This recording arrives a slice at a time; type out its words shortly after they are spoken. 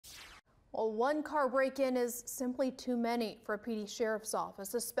Well, one car break-in is simply too many for a PD Sheriff's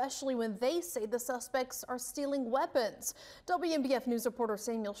Office, especially when they say the suspects are stealing weapons. WMBF News reporter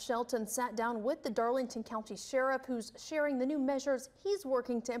Samuel Shelton sat down with the Darlington County Sheriff, who's sharing the new measures he's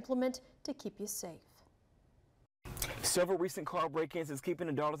working to implement to keep you safe. Several recent car break-ins is keeping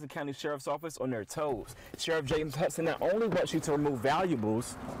the Darlington County Sheriff's Office on their toes. Sheriff James Hudson not only wants you to remove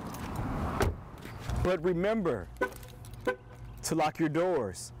valuables, but remember to lock your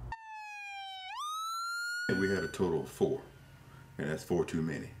doors. We had a total of 4, and that's 4 too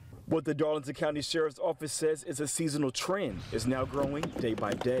many. What the Darlington County Sheriff's Office says is a seasonal trend is now growing day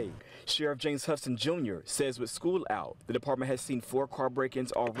by day. Sheriff James Hudson Jr. says with school out, the department has seen 4 car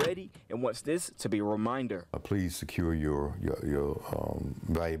break-ins already and wants this to be a reminder. Please secure your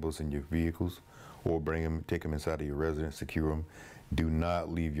valuables in your vehicles, or take them inside of your residence, secure them. Do not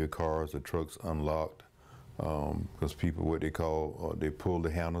leave your cars or trucks unlocked. Because people, what they call, they pull the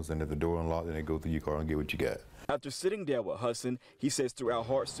handles, and if the door unlocked, then they go through your car and get what you got. After sitting down with Hudson, he says throughout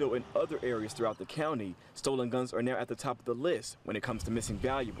Hartsville and other areas throughout the county, stolen guns are now at the top of the list when it comes to missing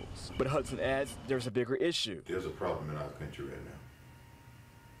valuables. But Hudson adds there's a bigger issue. There's a problem in our country right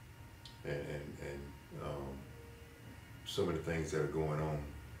now. And some of the things that are going on,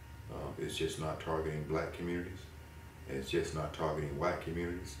 it's just not targeting black communities, and it's just not targeting white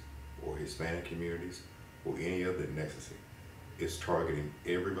communities or Hispanic communities or any other ethnicity. It's targeting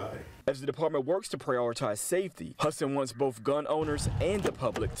everybody. As the department works to prioritize safety, Hudson wants both gun owners and the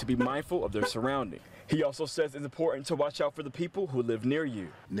public to be mindful of their surroundings. He also says it's important to watch out for the people who live near you.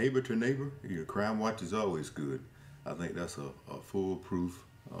 Neighbor to neighbor, your crime watch is always good. I think that's a foolproof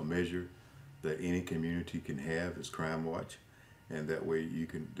measure that any community can have is crime watch, and that way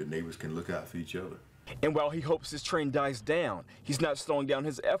the neighbors can look out for each other. And while he hopes this trend dies down, he's not slowing down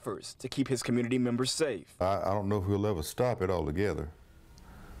his efforts to keep his community members safe. I don't know if we'll ever stop it altogether,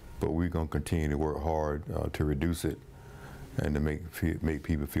 but we're going to continue to work hard to reduce it and to make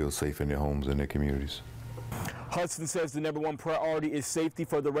people feel safe in their homes and their communities. Hudson says the #1 priority is safety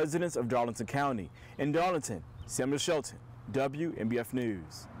for the residents of Darlington County. In Darlington, Samuel Shelton, WMBF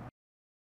News.